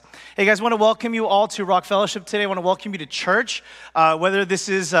Hey guys, I want to welcome you all to Rock Fellowship today. I want to welcome you to church.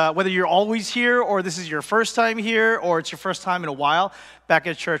 Whether you're always here, or this is your first time here, or it's your first time in a while back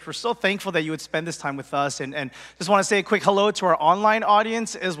at church, we're so thankful that you would spend this time with us. And just want to say a quick hello to our online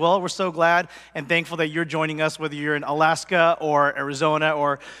audience as well. We're so glad and thankful that you're joining us, whether you're in Alaska or Arizona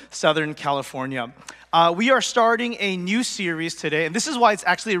or Southern California. We are starting a new series today, and this is why it's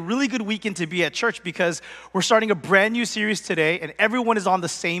actually a really good weekend to be at church, because we're starting a brand new series today, and everyone is on the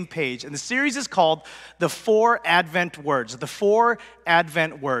same page. And the series is called The 4 Advent Words. The 4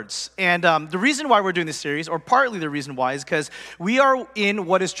 Advent Words. And the reason why we're doing this series, or partly the reason why, is because we are in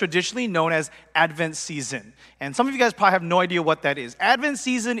what is traditionally known as Advent season. And some of you guys probably have no idea what that is. Advent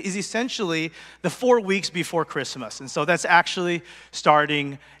season is essentially the 4 weeks before Christmas, and so that's actually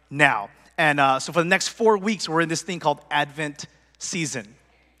starting now. And so for the next 4 weeks, we're in this thing called Advent season.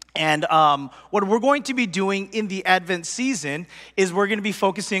 And what we're going to be doing in the Advent season is we're going to be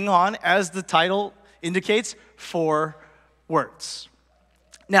focusing on, as the title indicates, 4 words.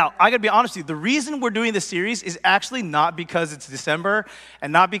 Now, I got to be honest with you, the reason we're doing this series is actually not because it's December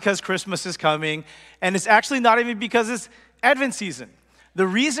and not because Christmas is coming, and it's actually not even because it's Advent season. The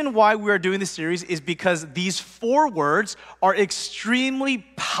reason why we are doing this series is because these 4 words are extremely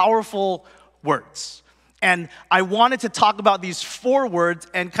powerful words. And I wanted to talk about these 4 words,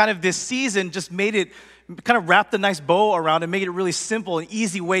 and kind of this season just made it, kind of wrapped a nice bow around and made it a really simple and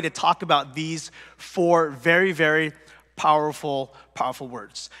easy way to talk about these 4 very, very powerful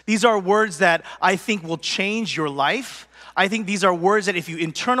words. These are words that I think will change your life. I think these are words that if you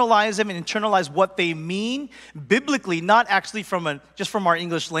internalize them and internalize what they mean biblically, not actually just from our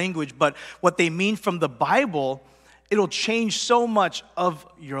English language, but what they mean from the Bible, it'll change so much of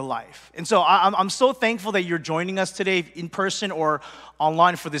your life. And so I'm so thankful that you're joining us today in person or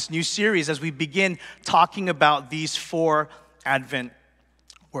online for this new series as we begin talking about these 4 Advent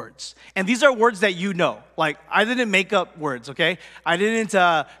words. And these are words that you know. Like, I didn't make up words, okay? I didn't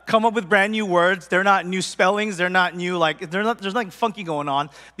come up with brand new words. They're not new spellings. They're not new, there's nothing funky going on.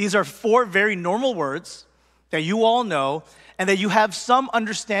 These are 4 very normal words that you all know and that you have some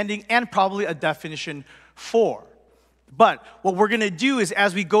understanding and probably a definition for. But what we're going to do is,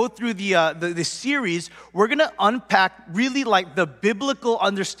 as we go through the series, we're going to unpack really like the biblical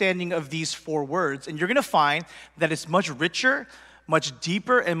understanding of these 4 words. And you're going to find that it's much richer, much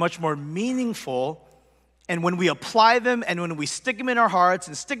deeper, and much more meaningful. And when we apply them and when we stick them in our hearts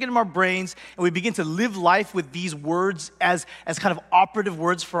and stick it in our brains and we begin to live life with these words as kind of operative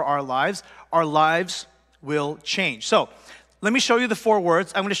words for our lives will change. So let me show you the 4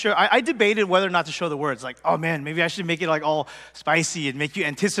 words. I'm going to show. I debated whether or not to show the words. Like, oh man, maybe I should make it like all spicy and make you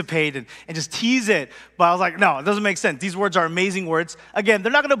anticipate and just tease it. But I was like, no, it doesn't make sense. These words are amazing words. Again,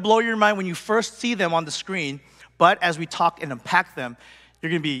 they're not going to blow your mind when you first see them on the screen. But as we talk and unpack them, you're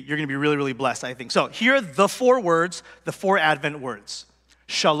going to be really, really blessed, I think. So here are the 4 words, the 4 Advent words: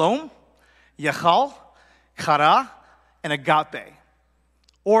 Shalom, Yachal, Chara, and Agape.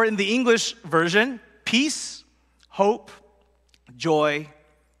 Or in the English version, peace, hope, joy,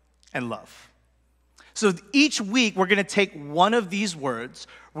 and love. So each week, we're going to take one of these words,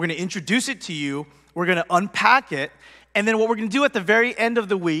 we're going to introduce it to you, we're going to unpack it, and then what we're going to do at the very end of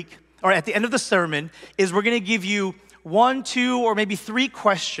the week, or at the end of the sermon, is we're going to give you 1, 2, or maybe 3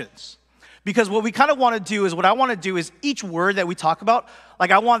 questions. Because what we kind of want to do is, what I want to do is each word that we talk about, like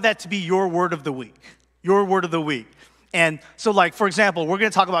I want that to be your word of the week. Your word of the week. And so like, for example, we're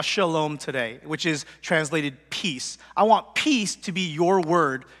going to talk about shalom today, which is translated peace. I want peace to be your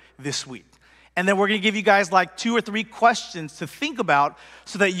word this week. And then we're going to give you guys like 2 or 3 questions to think about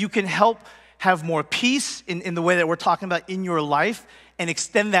so that you can help have more peace in the way that we're talking about in your life, and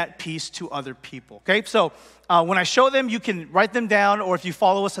extend that peace to other people, okay? So when I show them, you can write them down, or if you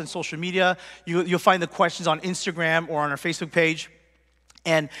follow us on social media, you'll find the questions on Instagram or on our Facebook page.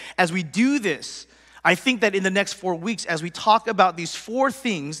 And as we do this, I think that in the next 4 weeks, as we talk about these 4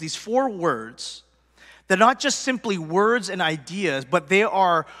 things, these 4 words, they're not just simply words and ideas, but they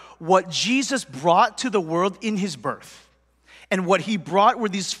are what Jesus brought to the world in his birth. And what he brought were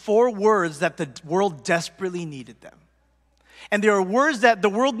these 4 words that the world desperately needed them. And there are words that the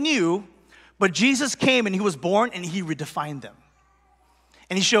world knew, but Jesus came and he was born and he redefined them.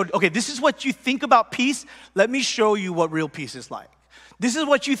 And he showed, okay, this is what you think about peace. Let me show you what real peace is like. This is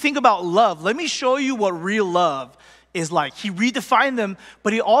what you think about love. Let me show you what real love is like. He redefined them,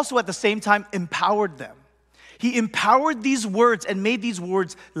 but he also at the same time empowered them. He empowered these words and made these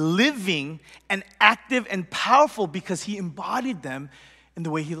words living and active and powerful because he embodied them in the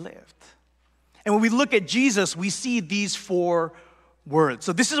way he lived. And when we look at Jesus, we see these 4 words.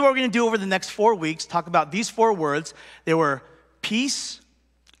 So this is what we're going to do over the next 4 weeks, talk about these 4 words. They were peace,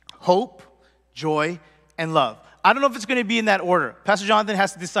 hope, joy, and love. I don't know if it's going to be in that order. Pastor Jonathan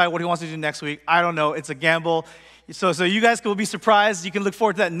has to decide what he wants to do next week. I don't know. It's a gamble. So you guys will be surprised. You can look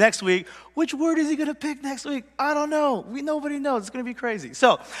forward to that next week. Which word is he going to pick next week? I don't know. Nobody knows. It's going to be crazy.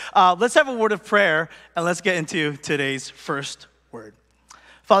 So let's have a word of prayer, and let's get into today's first word.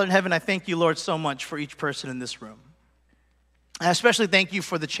 Father in heaven, I thank you, Lord, so much for each person in this room. And I especially thank you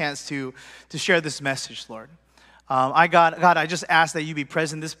for the chance to share this message, Lord. God, I just ask that you be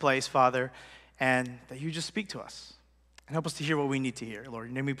present in this place, Father, and that you just speak to us and help us to hear what we need to hear. Lord,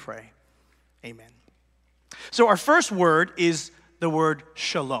 in your name we pray. Amen. So our first word is the word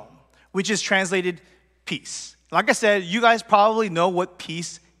shalom, which is translated peace. Like I said, you guys probably know what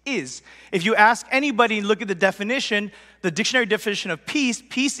peace is. If you ask anybody and look at the definition, the dictionary definition of peace,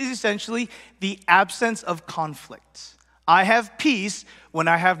 peace is essentially the absence of conflict. I have peace when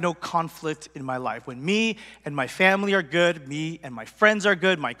I have no conflict in my life. When me and my family are good, me and my friends are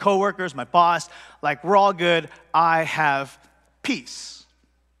good, my coworkers, my boss, like we're all good, I have peace.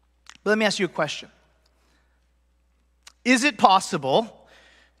 But let me ask you a question. Is it possible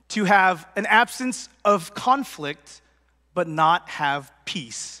to have an absence of conflict but not have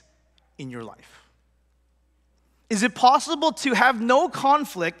peace in your life? Is it possible to have no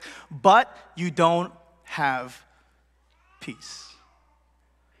conflict but you don't have peace?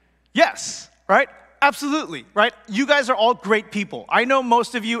 Yes, right? Absolutely, right? You guys are all great people. I know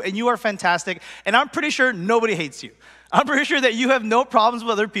most of you, and you are fantastic, and I'm pretty sure nobody hates you. I'm pretty sure that you have no problems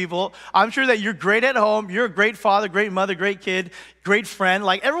with other people. I'm sure that you're great at home. You're a great father, great mother, great kid, great friend.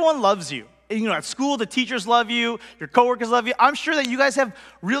 Like, everyone loves you. You know, at school, the teachers love you. Your coworkers love you. I'm sure that you guys have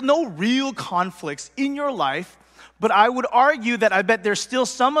no real conflicts in your life, but I would argue that I bet there's still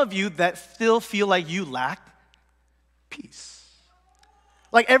some of you that still feel like you lack peace.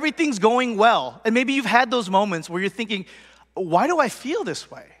 Like everything's going well. And maybe you've had those moments where you're thinking, why do I feel this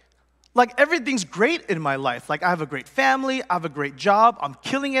way? Like everything's great in my life. Like I have a great family, I have a great job, I'm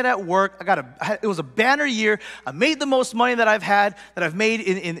killing it at work. It was a banner year. I made the most money that I've made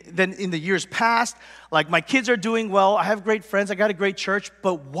in the years past. Like my kids are doing well, I have great friends, I got a great church.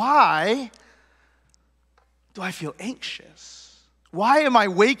 But why do I feel anxious? Why am I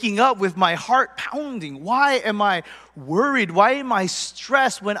waking up with my heart pounding? Why am I worried? Why am I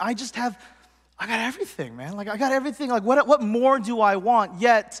stressed when I got everything, man. Like I got everything. Like what more do I want?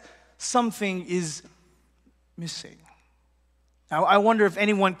 Yet something is missing. Now I wonder if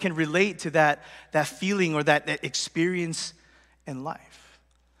anyone can relate to that feeling or that experience in life.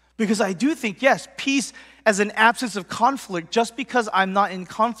 Because I do think, yes, peace as an absence of conflict, just because I'm not in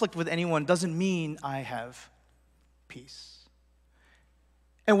conflict with anyone doesn't mean I have peace.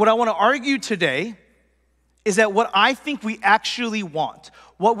 And what I want to argue today is that what I think we actually want,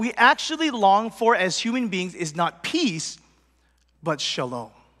 what we actually long for as human beings is not peace, but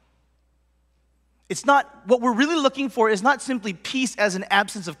shalom. It's not, what we're really looking for is not simply peace as an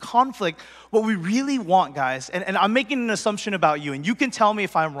absence of conflict. What we really want, guys, and I'm making an assumption about you, and you can tell me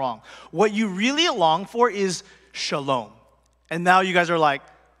if I'm wrong. What you really long for is shalom. And now you guys are like,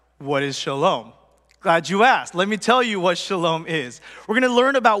 what is shalom? Glad you asked. Let me tell you what shalom is. We're going to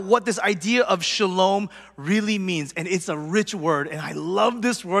learn about what this idea of shalom really means. And it's a rich word. And I love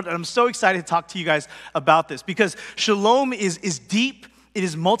this word. And I'm so excited to talk to you guys about this. Because shalom is deep. It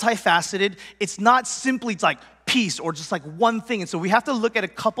is multifaceted. It's not simply like peace or just like one thing. And so we have to look at a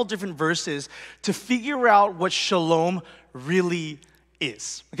couple different verses to figure out what shalom really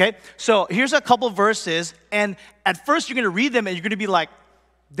is. Okay? So here's a couple verses. And at first you're going to read them and you're going to be like,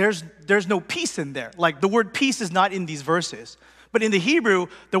 there's no peace in there. Like the word peace is not in these verses. But in the Hebrew,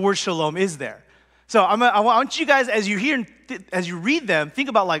 the word shalom is there. So I want you guys, as you read them, think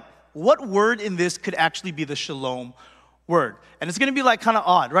about like, what word in this could actually be the shalom word? And it's going to be like kind of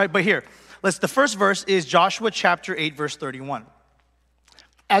odd, right? But here, the first verse is Joshua chapter 8, verse 31.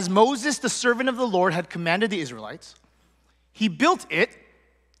 As Moses, the servant of the Lord, had commanded the Israelites, he built it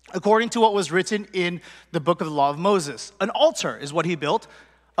according to what was written in the book of the law of Moses. An altar is what he built,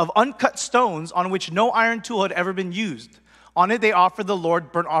 of uncut stones on which no iron tool had ever been used. On it they offered the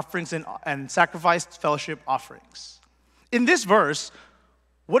Lord burnt offerings and sacrificed fellowship offerings. In this verse,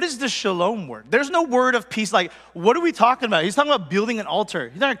 what is the shalom word? There's no word of peace. Like, what are we talking about? He's talking about building an altar.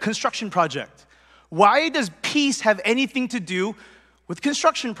 He's not a construction project. Why does peace have anything to do with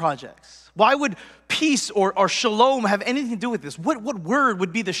construction projects? Why would peace or shalom have anything to do with this? What word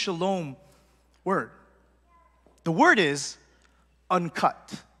would be the shalom word? The word is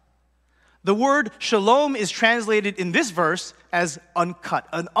uncut. The word shalom is translated in this verse as uncut,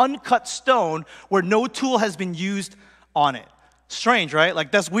 an uncut stone where no tool has been used on it. Strange, right?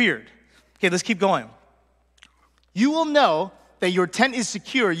 Like, that's weird. Okay, let's keep going. You will know that your tent is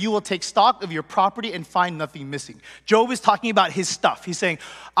secure, you will take stock of your property and find nothing missing. Job is talking about his stuff. He's saying,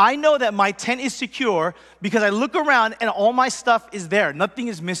 I know that my tent is secure because I look around and all my stuff is there. Nothing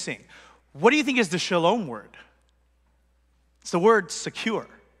is missing. What do you think is the shalom word? It's the word secure.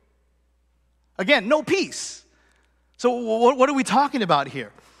 Again, no peace. So what are we talking about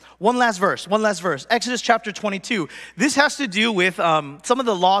here? One last verse. Exodus chapter 22. This has to do with some of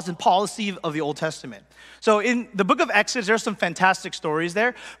the laws and policy of the Old Testament. So in the book of Exodus, there's some fantastic stories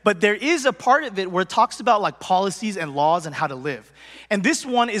there, but there is a part of it where it talks about like policies and laws and how to live. And this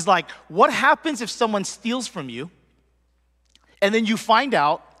one is like, what happens if someone steals from you, and then you find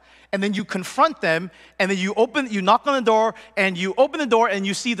out, and then you confront them, and then you knock on the door, and you open the door, and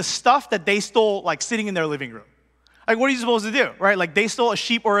you see the stuff that they stole like sitting in their living room. Like, what are you supposed to do, right? Like, they stole a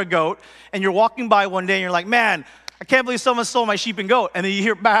sheep or a goat, and you're walking by one day, and you're like, man, I can't believe someone stole my sheep and goat. And then you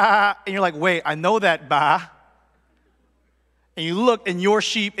hear, bah, and you're like, wait, I know that, bah. And you look, and your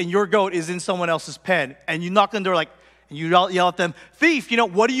sheep and your goat is in someone else's pen. And you knock on the door, like, and you yell at them, thief,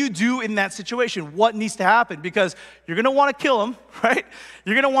 what do you do in that situation? What needs to happen? Because you're going to want to kill them, right?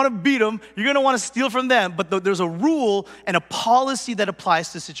 You're going to want to beat them. You're going to want to steal from them. But there's a rule and a policy that applies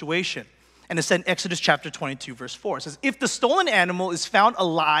to the situation. And it's in Exodus chapter 22, verse 4. It says, if the stolen animal is found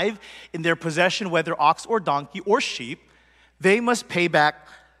alive in their possession, whether ox or donkey or sheep, they must pay back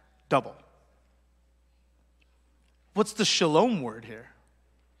double. What's the shalom word here?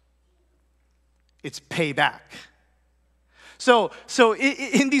 It's pay back. So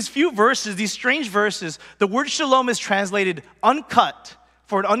in these few verses, these strange verses, the word shalom is translated uncut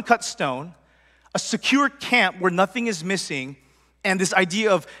for an uncut stone, a secure camp where nothing is missing, and this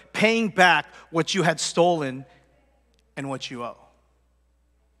idea of paying back what you had stolen and what you owe.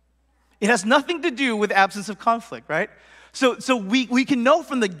 It has nothing to do with absence of conflict, right? So we can know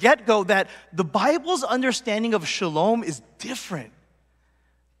from the get-go that the Bible's understanding of shalom is different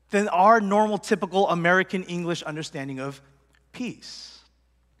than our normal, typical American English understanding of peace.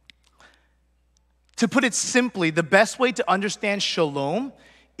 To put it simply, the best way to understand shalom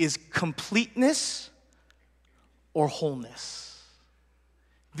is completeness or wholeness.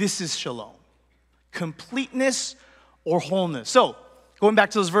 This is shalom. Completeness or wholeness. So, going back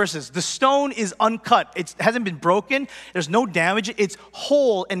to those verses, the stone is uncut. It hasn't been broken. There's no damage. It's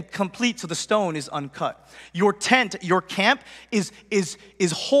whole and complete, so the stone is uncut. Your tent, your camp is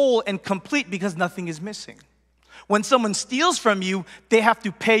whole and complete because nothing is missing. When someone steals from you, they have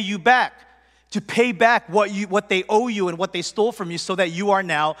to pay you back. To pay back what they owe you and what they stole from you so that you are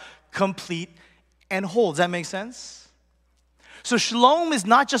now complete and whole. Does that make sense? So shalom is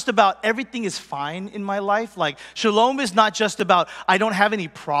not just about everything is fine in my life. Like, shalom is not just about I don't have any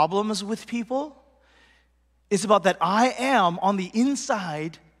problems with people. It's about that I am on the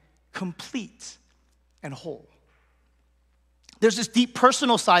inside complete and whole. There's this deep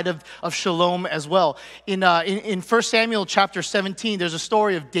personal side of shalom as well. In 1 Samuel chapter 17, there's a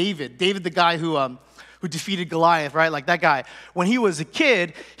story of David. David, the guy who defeated Goliath, right? Like that guy. When he was a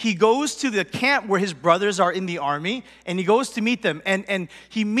kid, he goes to the camp where his brothers are in the army, and he goes to meet them. And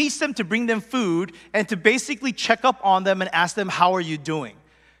he meets them to bring them food and to basically check up on them and ask them, how are you doing?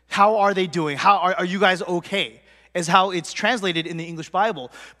 How are they doing? How are you guys okay? Is how it's translated in the English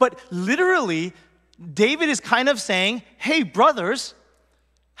Bible. But literally, David is kind of saying, hey, brothers,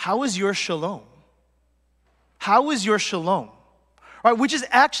 how is your shalom? How is your shalom? All right, which is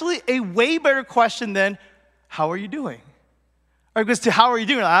actually a way better question than, how are you doing? All right, because to how are you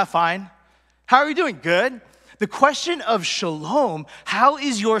doing? Fine. How are you doing? Good. The question of shalom, how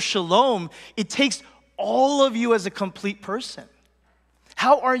is your shalom? It takes all of you as a complete person.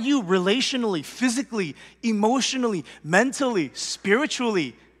 How are you relationally, physically, emotionally, mentally,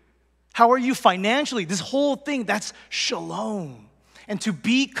 spiritually? How are you financially? This whole thing, that's shalom. And to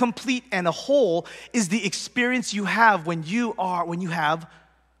be complete and a whole is the experience you have when you have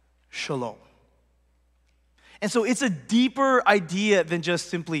shalom. And so it's a deeper idea than just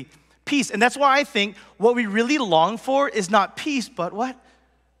simply peace. And that's why I think what we really long for is not peace, but what?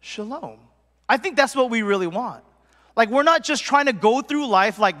 Shalom. I think that's what we really want. Like, we're not just trying to go through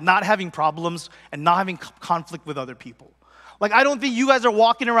life like not having problems and not having conflict with other people. Like, I don't think you guys are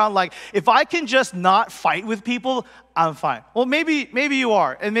walking around like, if I can just not fight with people, I'm fine. Well, maybe you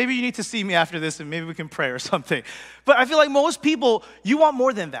are, and maybe you need to see me after this, and maybe we can pray or something. But I feel like most people, you want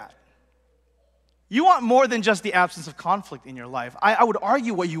more than that. You want more than just the absence of conflict in your life. I would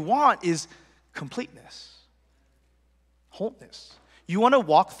argue what you want is completeness, wholeness. You want to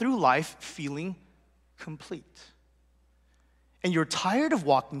walk through life feeling complete. And you're tired of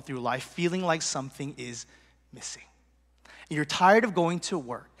walking through life feeling like something is missing. You're tired of going to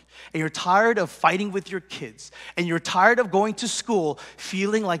work and you're tired of fighting with your kids, and you're tired of going to school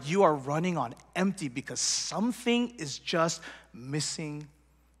feeling like you are running on empty because something is just missing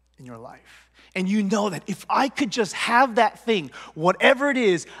in your life. And you know that if I could just have that thing, whatever it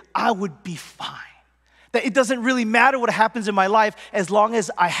is, I would be fine. That it doesn't really matter what happens in my life as long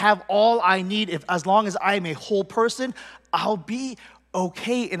as I have all I need, as long as I am a whole person, I'll be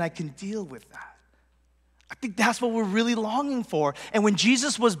okay and I can deal with that. I think that's what we're really longing for. And when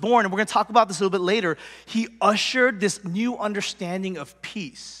Jesus was born, and we're going to talk about this a little bit later, he ushered this new understanding of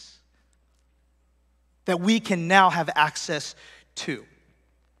peace that we can now have access to.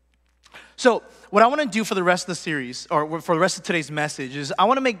 So what I want to do for the rest of the series, or for the rest of today's message, is I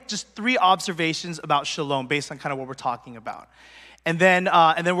want to make just 3 observations about shalom based on kind of what we're talking about. And then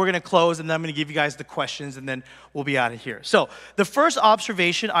we're going to close, and then I'm going to give you guys the questions, and then we'll be out of here. So the first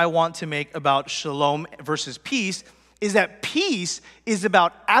observation I want to make about shalom versus peace is that peace is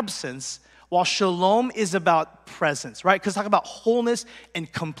about absence, while shalom is about presence, right? Because talk about wholeness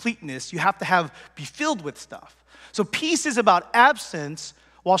and completeness, you have to be filled with stuff. So peace is about absence,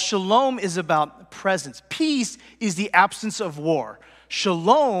 while shalom is about presence. Peace is the absence of war.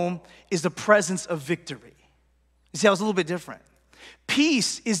 Shalom is the presence of victory. You see, that was a little bit different.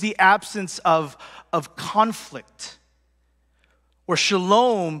 Peace is the absence of conflict, where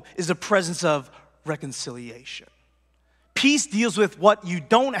shalom is the presence of reconciliation. Peace deals with what you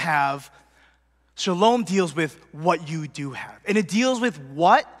don't have. Shalom deals with what you do have. And it deals with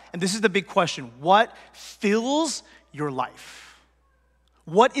what, and this is the big question, what fills your life?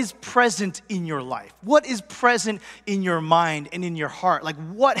 What is present in your life? What is present in your mind and in your heart? Like,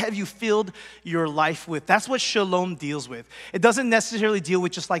 what have you filled your life with? That's what shalom deals with. It doesn't necessarily deal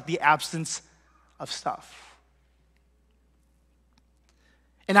with just like the absence of stuff.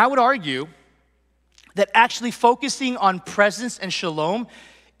 And I would argue that actually focusing on presence and shalom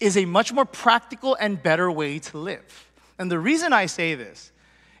is a much more practical and better way to live. And the reason I say this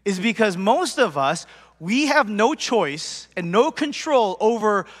is because most of us, we have no choice and no control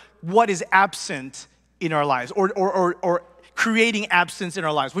over what is absent in our lives or creating absence in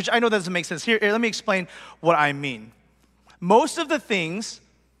our lives, which I know that doesn't make sense. Here, let me explain what I mean. Most of the things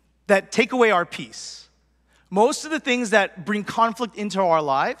that take away our peace, most of the things that bring conflict into our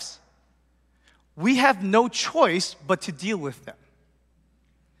lives, we have no choice but to deal with them.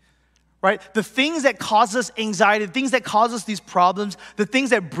 Right? The things that cause us anxiety, the things that cause us these problems, the things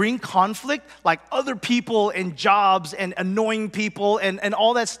that bring conflict, like other people and jobs and annoying people and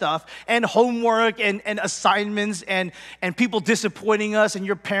all that stuff, and homework and assignments and people disappointing us and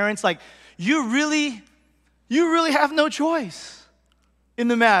your parents, like you really have no choice in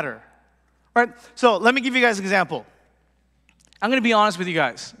the matter. Right? So let me give you guys an example. I'm going to be honest with you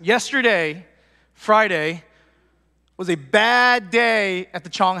guys. Yesterday, Friday, was a bad day at the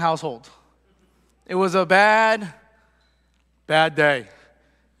Chong household. It was a bad day.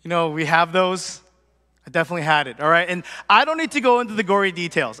 You know, we have those. I definitely had it, all right? And I don't need to go into the gory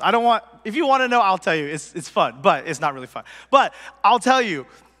details. If you want to know, I'll tell you. It's fun, but it's not really fun. But I'll tell you,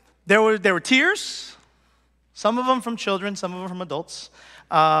 there were tears, some of them from children, some of them from adults.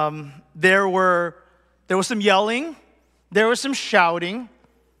 There was some yelling. There was some shouting.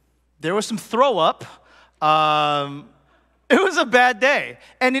 There was some throw up. It was a bad day.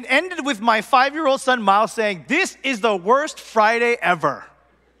 And it ended with my 5-year-old son, Miles, saying, "This is the worst Friday ever."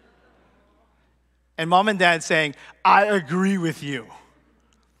 And mom and dad saying, "I agree with you."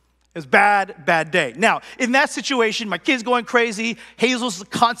 It was bad day. Now, in that situation, my kid's going crazy. Hazel's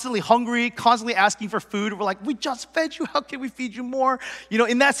constantly hungry, constantly asking for food. We're like, "We just fed you. How can we feed you more?" You know,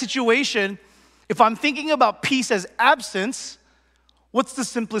 in that situation, if I'm thinking about peace as absence, what's the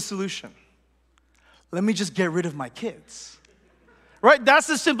simplest solution? Let me just get rid of my kids. Right? That's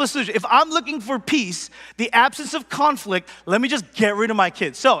the simplest solution. If I'm looking for peace, the absence of conflict, let me just get rid of my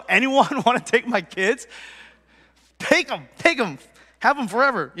kids. So, anyone want to take my kids? Take them. Have them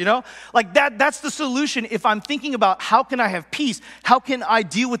forever, you know? Like that's the solution if I'm thinking about how can I have peace? How can I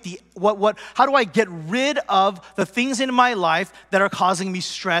deal with how do I get rid of the things in my life that are causing me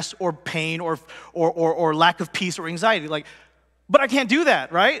stress or pain or lack of peace or anxiety? Like, but I can't do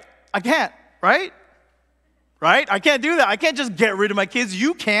that, right? I can't, right? Right? I can't do that. I can't just get rid of my kids.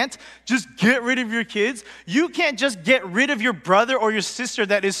 You can't just get rid of your kids. You can't just get rid of your brother or your sister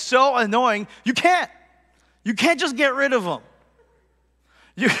that is so annoying. You can't. You can't just get rid of them.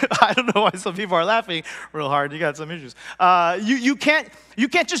 I don't know why some people are laughing real hard. You got some issues. You can't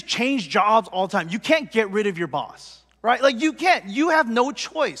just change jobs all the time. You can't get rid of your boss, right? Like you can't. You have no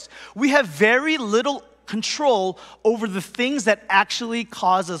choice. We have very little control over the things that actually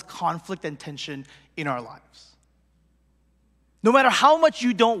cause us conflict and tension in our lives. No matter how much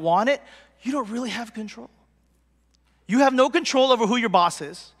you don't want it, you don't really have control. You have no control over who your boss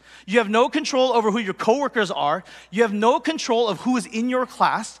is. You have no control over who your coworkers are. You have no control of who is in your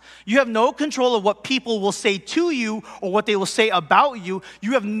class. You have no control of what people will say to you or what they will say about you.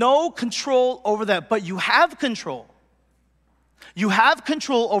 You have no control over that, but you have control. You have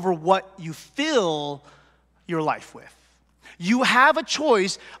control over what you fill your life with. You have a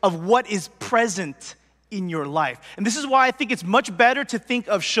choice of what is present in your life. And this is why I think it's much better to think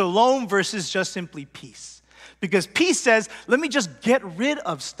of shalom versus just simply peace. Because peace says, let me just get rid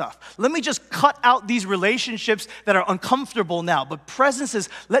of stuff. Let me just cut out these relationships that are uncomfortable now. But presence says,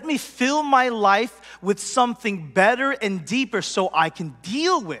 let me fill my life with something better and deeper so I can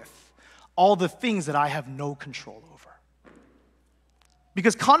deal with all the things that I have no control over.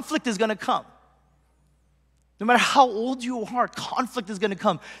 Because conflict is going to come. No matter how old you are, conflict is going to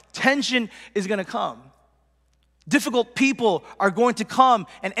come. Tension is going to come. Difficult people are going to come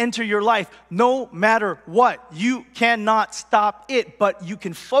and enter your life no matter what. You cannot stop it, but you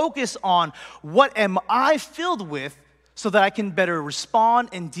can focus on what am I filled with so that I can better respond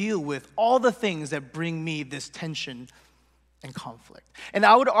and deal with all the things that bring me this tension and conflict. And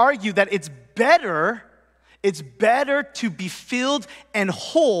I would argue that it's better to be filled and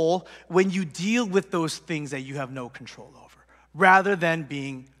whole when you deal with those things that you have no control over, rather than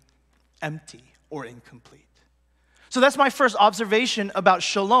being empty or incomplete. So that's my first observation about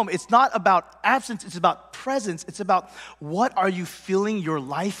shalom. It's not about absence, it's about presence. It's about what are you filling your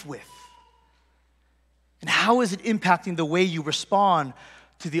life with? And how is it impacting the way you respond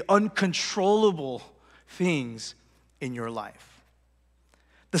to the uncontrollable things in your life?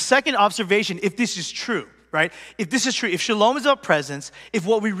 The second observation, if this is true, right? If this is true, if shalom is about presence, if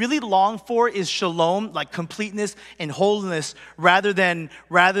what we really long for is shalom, like completeness and wholeness, rather than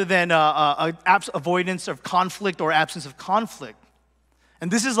avoidance of conflict or absence of conflict. And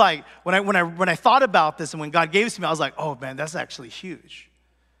this is like, when I thought about this and when God gave it to me, I was like, oh man, that's actually huge.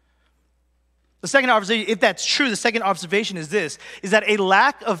 The second observation, if that's true, the second observation is this, is that a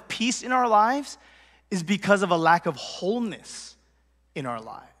lack of peace in our lives is because of a lack of wholeness in our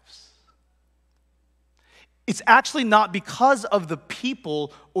lives. It's actually not because of the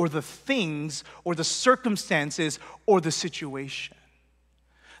people or the things or the circumstances or the situation.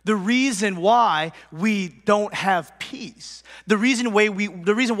 The reason why we don't have peace, the reason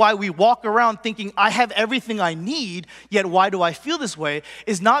why we walk around thinking, I have everything I need, yet why do I feel this way,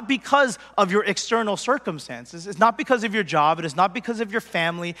 is not because of your external circumstances. It's not because of your job. It is not because of your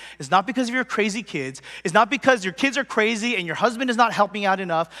family. It's not because of your crazy kids. It's not because your kids are crazy and your husband is not helping out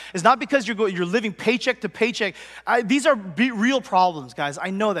enough. It's not because you're living paycheck to paycheck. These are real problems, guys.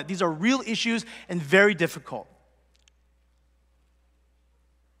 I know that. These are real issues and very difficult.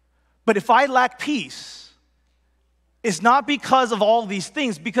 But if I lack peace, it's not because of all these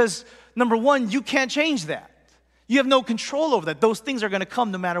things, because number one, you can't change that. You have no control over that. Those things are going to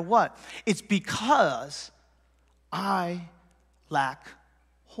come no matter what. It's because I lack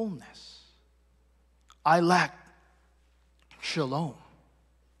wholeness. I lack shalom.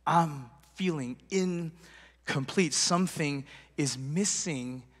 I'm feeling incomplete. Something is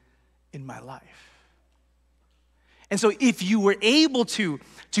missing in my life. And so if you were able to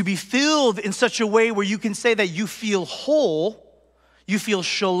be filled in such a way where you can say that you feel whole, you feel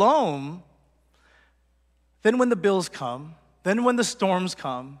shalom, then when the bills come, then when the storms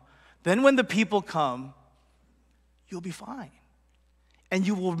come, then when the people come, you'll be fine. And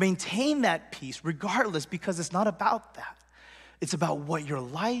you will maintain that peace regardless, because it's not about that. It's about what your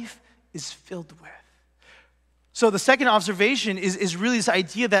life is filled with. So the second observation is really this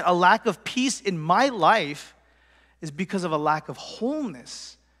idea that a lack of peace in my life is because of a lack of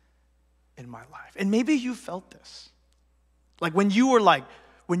wholeness in my life. And maybe you felt this. Like when you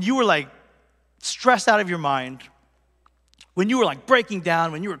were stressed out of your mind, when you were breaking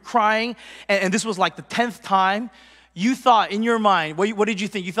down, when you were crying, and this was the 10th time, you thought in your mind, what did you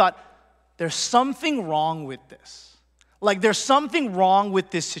think? You thought, there's something wrong with this. There's something wrong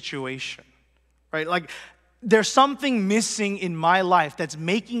with this situation, right? There's something missing in my life that's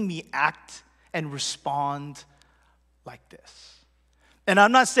making me act and respond like this. And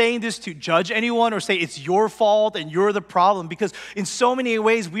I'm not saying this to judge anyone or say it's your fault and you're the problem, because in so many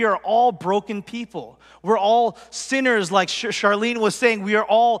ways we are all broken people. We're all sinners, like Charlene was saying. We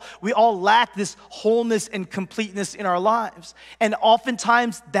all lack this wholeness and completeness in our lives. And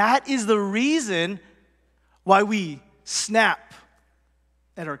oftentimes that is the reason why we snap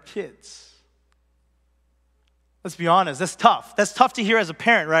at our kids. Let's be honest, that's tough. That's tough to hear as a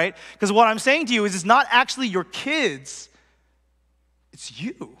parent, right? Because what I'm saying to you is it's not actually your kids, it's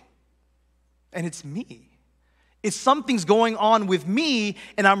you. And it's me. It's something's going on with me,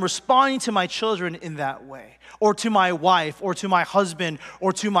 and I'm responding to my children in that way, or to my wife, or to my husband,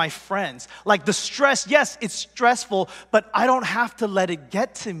 or to my friends. Like the stress, yes, it's stressful, but I don't have to let it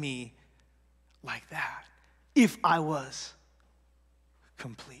get to me like that. If I was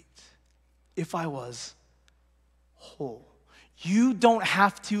complete, if I was whole. You don't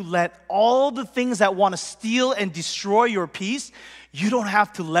have to let all the things that want to steal and destroy your peace, you don't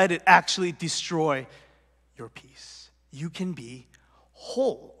have to let it actually destroy your peace. You can be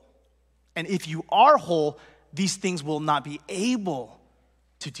whole. And if you are whole, these things will not be able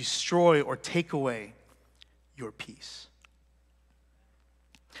to destroy or take away your peace.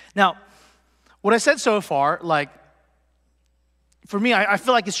 Now, what I said so far, like, for me, I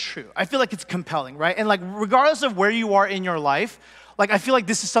feel like it's true. I feel like it's compelling, right? And like, regardless of where you are in your life, like, I feel like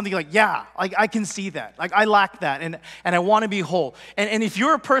this is something like, yeah, like, I can see that. Like, I lack that, and I want to be whole. And if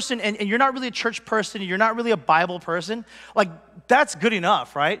you're a person, and you're not really a church person, you're not really a Bible person, like, that's good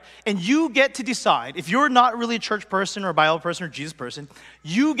enough, right? And you get to decide, if you're not really a church person or a Bible person or Jesus person,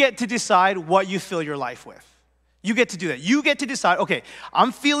 you get to decide what you fill your life with. You get to do that. You get to decide, okay,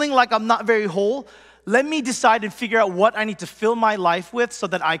 I'm feeling like I'm not very whole. Let me decide and figure out what I need to fill my life with so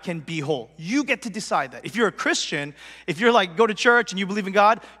that I can be whole. You get to decide that. If you're a Christian, if you're like, go to church and you believe in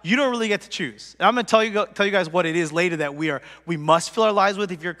God, you don't really get to choose. And I'm going to tell you guys what it is later that we must fill our lives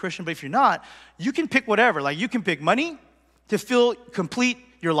with if you're a Christian. But if you're not, you can pick whatever. Like, you can pick money to fill complete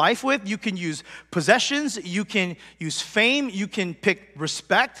your life with. You can use possessions. You can use fame. You can pick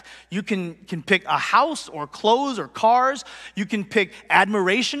respect. You can pick a house or clothes or cars. You can pick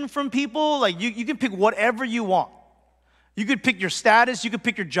admiration from people. Like, you can pick whatever you want. You could pick your status. You could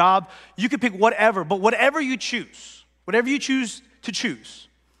pick your job. You could pick whatever. But whatever you choose to choose,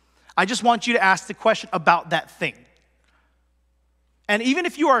 I just want you to ask the question about that thing. And even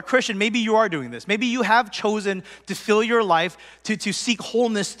if you are a Christian, maybe you are doing this. Maybe you have chosen to fill your life to seek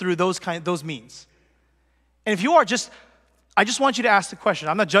wholeness through those means. And if you are, I just want you to ask the question.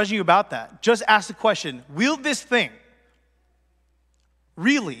 I'm not judging you about that. Just ask the question, will this thing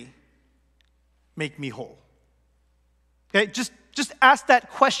really make me whole? Okay, just ask that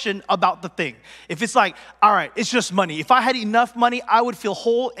question about the thing. If it's like, all right, it's just money. If I had enough money, I would feel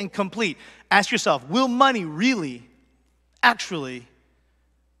whole and complete. Ask yourself, will money really, actually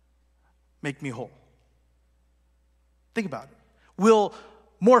make me whole? Think about it. Will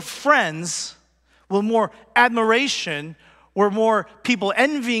more friends, will more admiration, or more people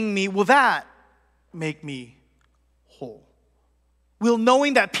envying me, will that make me whole? Will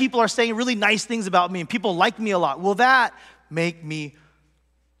knowing that people are saying really nice things about me and people like me a lot, will that make me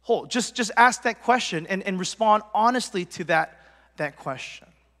whole? Just ask that question and respond honestly to that question.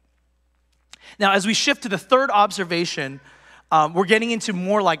 Now, as we shift to the third observation, we're getting into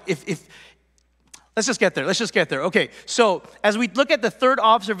more like if let's just get there. Okay, so as we look at the third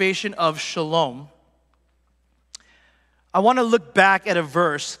observation of shalom, I want to look back at a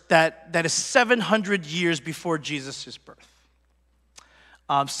verse that is 700 years before Jesus' birth.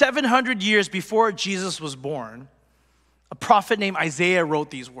 700 years before Jesus was born, a prophet named Isaiah wrote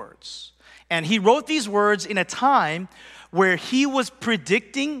these words. And he wrote these words in a time where he was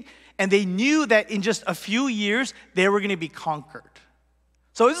predicting, and they knew that in just a few years, they were going to be conquered.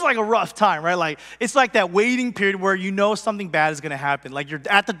 So this is like a rough time, right? Like, it's like that waiting period where you know something bad is going to happen. Like, you're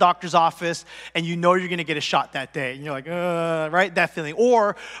at the doctor's office and you know you're going to get a shot that day. And you're like, right? That feeling.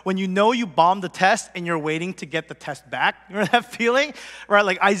 Or when you know you bombed the test and you're waiting to get the test back. You know that feeling? Right?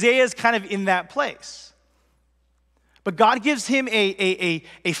 Like, Isaiah is kind of in that place. But God gives him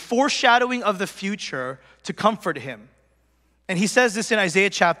a foreshadowing of the future to comfort him. And he says this in Isaiah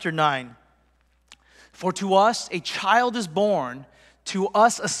chapter 9. For to us a child is born, to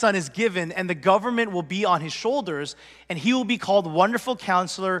us a son is given, and the government will be on his shoulders, and he will be called Wonderful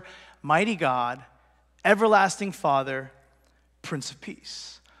Counselor, Mighty God, Everlasting Father, Prince of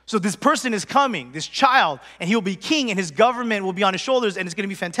Peace. So this person is coming, this child, and he will be king, and his government will be on his shoulders, and it's going to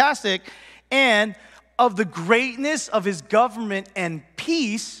be fantastic. And of the greatness of his government and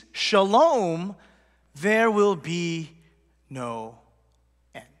peace, shalom, there will be no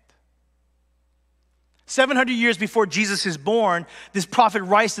end. 700 years before Jesus is born, this prophet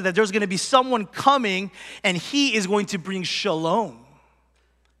writes that there's going to be someone coming and he is going to bring shalom.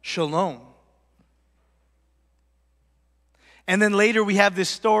 Shalom. And then later we have this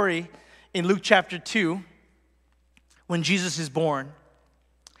story in Luke chapter 2 when Jesus is born.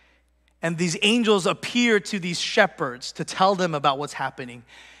 And these angels appear to these shepherds to tell them about what's happening.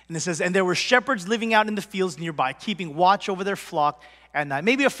 And it says, and there were shepherds living out in the fields nearby, keeping watch over their flock at night.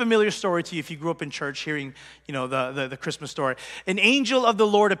 Maybe a familiar story to you if you grew up in church hearing, the Christmas story. An angel of the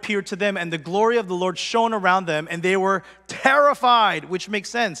Lord appeared to them, and the glory of the Lord shone around them, and they were terrified, which makes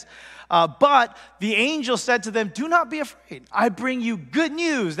sense. But the angel said to them, do not be afraid. I bring you good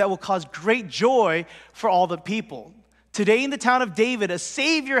news that will cause great joy for all the people. Today in the town of David, a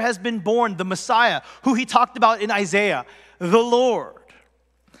Savior has been born, the Messiah, who he talked about in Isaiah, the Lord.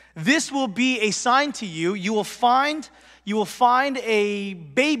 This will be a sign to you. You will find a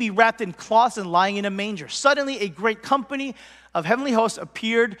baby wrapped in cloths and lying in a manger. Suddenly, a great company of heavenly hosts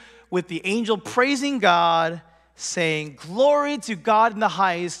appeared with the angel praising God, saying, glory to God in the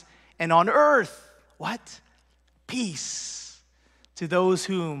highest, and on earth, what? Peace to those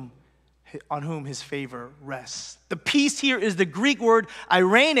on whom his favor rests. The peace here is the Greek word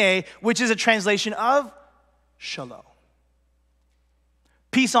eirene, which is a translation of shalom.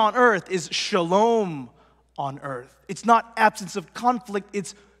 Peace on earth is shalom on earth. It's not absence of conflict,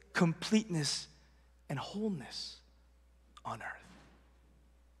 it's completeness and wholeness on earth.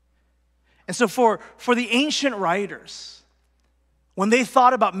 And so for the ancient writers, when they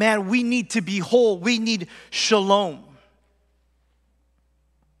thought about, man, we need to be whole, we need shalom,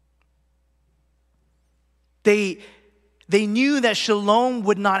 they knew that shalom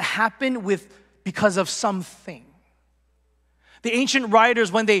would not happen because of something. The ancient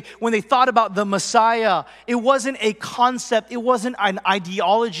writers, when they thought about the Messiah, it wasn't a concept, it wasn't an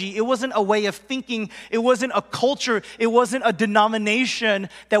ideology, it wasn't a way of thinking, it wasn't a culture, it wasn't a denomination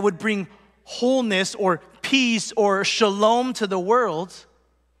that would bring wholeness or peace or shalom to the world.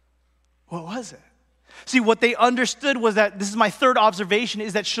 What was it? See, what they understood was that, this is my third observation,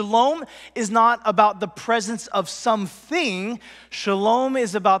 is that shalom is not about the presence of something. Shalom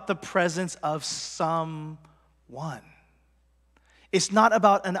is about the presence of someone. It's not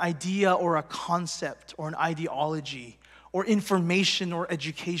about an idea or a concept or an ideology or information or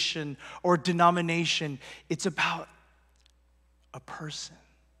education or denomination. It's about a person.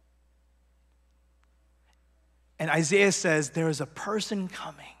 And Isaiah says there is a person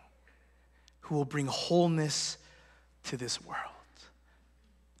coming who will bring wholeness to this world.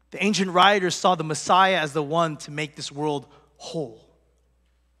 The ancient writers saw the Messiah as the one to make this world whole.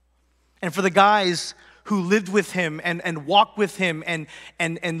 And for the guys who lived with him and walked with him and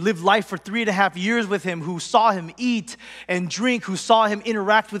lived life for 3.5 years with him, who saw him eat and drink, who saw him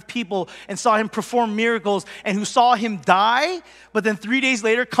interact with people and saw him perform miracles, and who saw him die, but then 3 days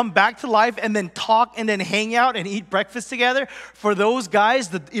later come back to life and then talk and then hang out and eat breakfast together. For those guys,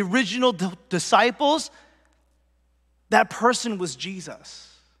 the original disciples, that person was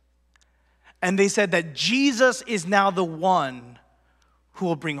Jesus. And they said that Jesus is now the one who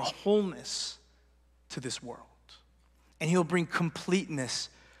will bring wholeness to this world. And he'll bring completeness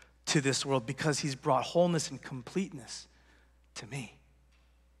to this world because he's brought wholeness and completeness to me.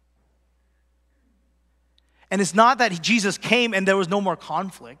 And it's not that Jesus came and there was no more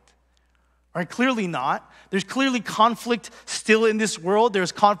conflict. Right? Clearly not. There's clearly conflict still in this world.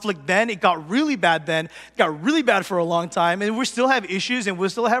 There's conflict then. It got really bad then. It got really bad for a long time. And we still have issues and we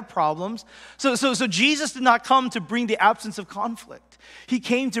still have problems. So Jesus did not come to bring the absence of conflict. He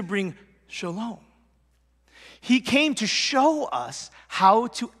came to bring shalom. He came to show us how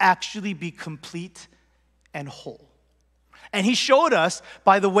to actually be complete and whole. And he showed us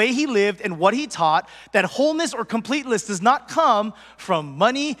by the way he lived and what he taught that wholeness or completeness does not come from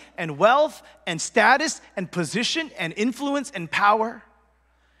money and wealth and status and position and influence and power.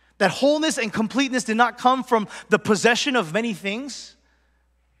 That wholeness and completeness did not come from the possession of many things.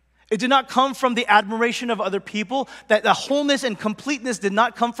 It did not come from the admiration of other people. That the wholeness and completeness did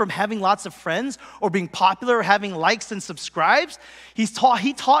not come from having lots of friends or being popular or having likes and subscribes. He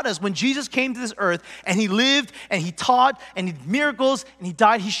taught us when Jesus came to this earth and he lived and he taught and he did miracles and he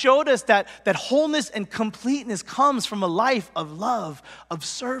died. He showed us that wholeness and completeness comes from a life of love, of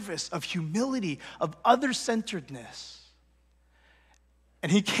service, of humility, of other-centeredness.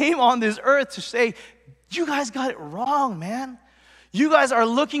 And he came on this earth to say, you guys got it wrong, man. You guys are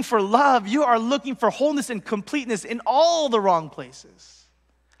looking for love. You are looking for wholeness and completeness in all the wrong places.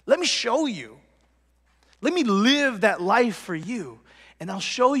 Let me show you. Let me live that life for you, and I'll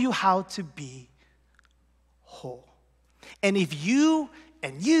show you how to be whole. And if you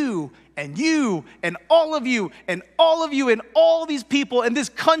and you and you and all of you and all of you and all these people in this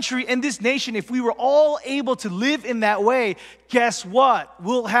country and this nation, if we were all able to live in that way, guess what?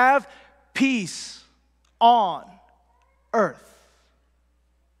 We'll have peace on earth.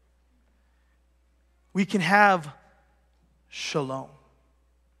 We can have shalom.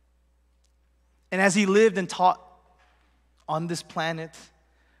 And as he lived and taught on this planet,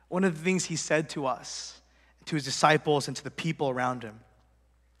 one of the things he said to us, to his disciples, and to the people around him.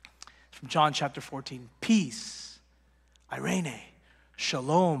 From John chapter 14, peace, irene,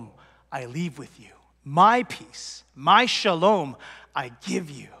 shalom, I leave with you. My peace, my shalom, I give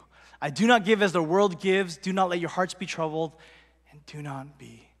you. I do not give as the world gives. Do not let your hearts be troubled, and do not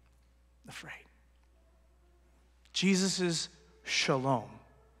be afraid. Jesus' shalom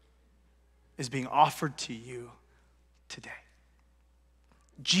is being offered to you today.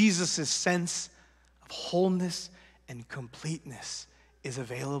 Jesus' sense of wholeness and completeness is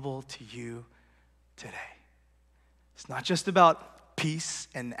available to you today. It's not just about peace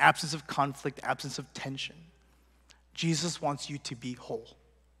and absence of conflict, absence of tension. Jesus wants you to be whole.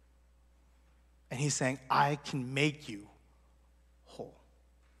 And he's saying, I can make you whole.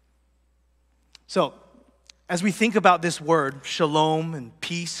 So, as we think about this word, shalom and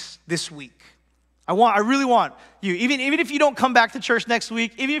peace, this week, I really want you, even if you don't come back to church next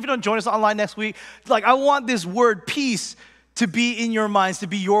week, even if you don't join us online next week, I want this word, peace, to be in your minds, to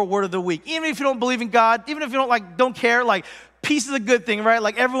be your word of the week. Even if you don't believe in God, even if you don't care, peace is a good thing,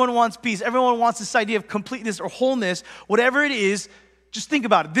 right? Everyone wants peace. Everyone wants this idea of completeness or wholeness. Whatever it is, just think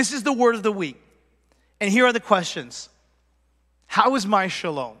about it. This is the word of the week. And here are the questions. How is my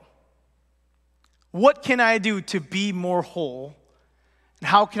shalom? What can I do to be more whole? And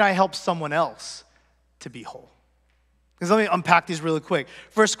how can I help someone else to be whole? Because let me unpack these really quick.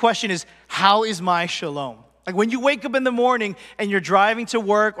 First question is, how is my shalom? When you wake up in the morning and you're driving to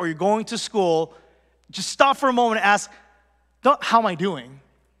work or you're going to school, just stop for a moment and ask, how am I doing?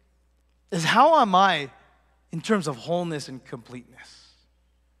 Is how am I in terms of wholeness and completeness?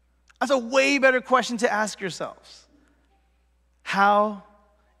 That's a way better question to ask yourselves. How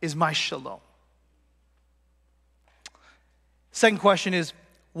is my shalom? Second question is,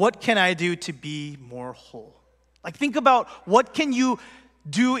 what can I do to be more whole? Think about what can you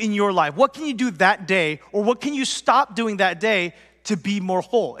do in your life? What can you do that day, or what can you stop doing that day to be more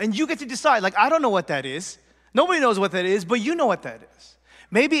whole? And you get to decide. I don't know what that is. Nobody knows what that is, but you know what that is.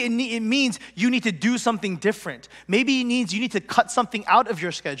 Maybe it means you need to do something different. Maybe it means you need to cut something out of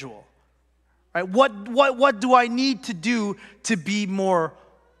your schedule. Right? What do I need to do to be more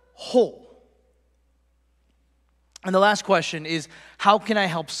whole? And the last question is, how can I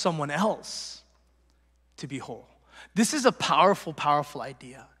help someone else to be whole? This is a powerful, powerful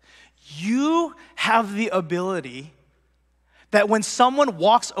idea. You have the ability that when someone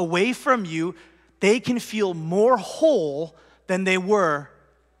walks away from you, they can feel more whole than they were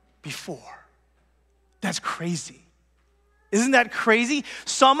before. That's crazy. Isn't that crazy?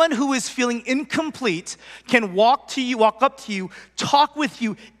 Someone who is feeling incomplete can walk up to you, talk with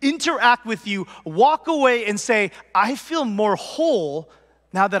you, interact with you, walk away and say, I feel more whole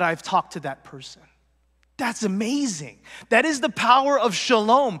now that I've talked to that person. That's amazing. That is the power of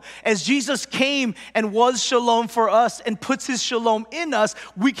shalom. As Jesus came and was shalom for us and puts his shalom in us,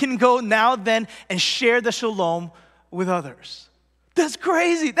 we can go now then and share the shalom with others. That's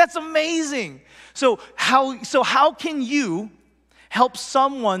crazy. That's amazing. So how can you help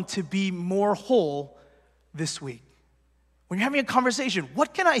someone to be more whole this week? When you're having a conversation,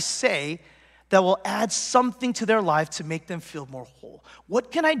 what can I say that will add something to their life to make them feel more whole?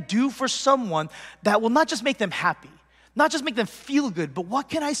 What can I do for someone that will not just make them happy, not just make them feel good, but what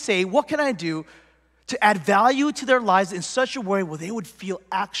can I say, what can I do to add value to their lives in such a way where they would feel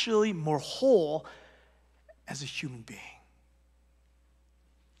actually more whole as a human being?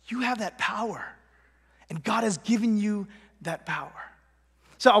 You have that power, and God has given you that power.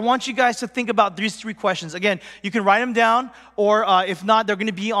 So I want you guys to think about these three questions. Again, you can write them down, or if not, they're going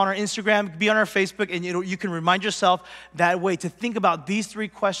to be on our Instagram, be on our Facebook, and you can remind yourself that way to think about these three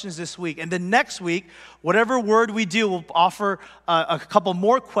questions this week. And then next week, whatever word we do, we'll offer a couple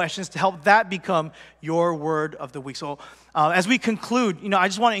more questions to help that become your word of the week. So as we conclude, I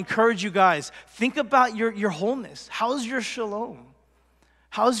just want to encourage you guys, think about your wholeness. How's your shalom?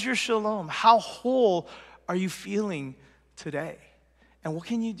 How's your shalom? How whole are you feeling today? And what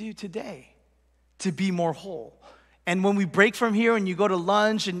can you do today to be more whole? And when we break from here and you go to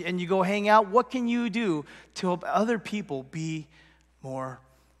lunch and you go hang out, what can you do to help other people be more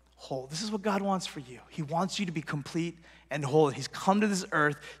whole? This is what God wants for you. He wants you to be complete and whole. He's come to this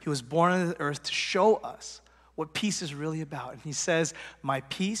earth. He was born on this earth to show us what peace is really about. And he says, my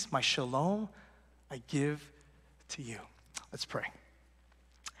peace, my shalom, I give to you. Let's pray.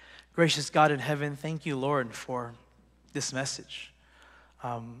 Gracious God in heaven, thank you, Lord, for this message.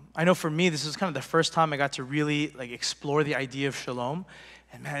 I know for me, this is kind of the first time I got to really explore the idea of shalom.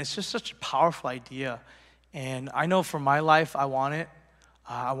 And man, it's just such a powerful idea. And I know for my life, I want it.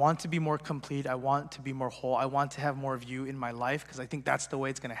 I want to be more complete. I want to be more whole. I want to have more of you in my life because I think that's the way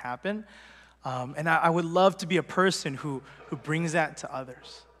it's going to happen. And I would love to be a person who brings that to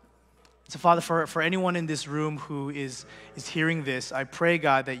others. So, Father, for anyone in this room who is hearing this, I pray,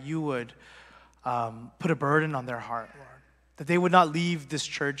 God, that you would put a burden on their heart, Lord. That they would not leave this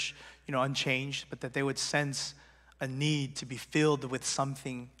church, unchanged, but that they would sense a need to be filled with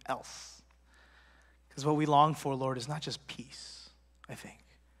something else. Because what we long for, Lord, is not just peace, I think.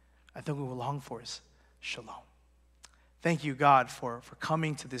 I think what we long for is shalom. Thank you, God, for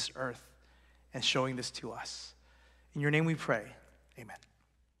coming to this earth and showing this to us. In your name we pray, amen.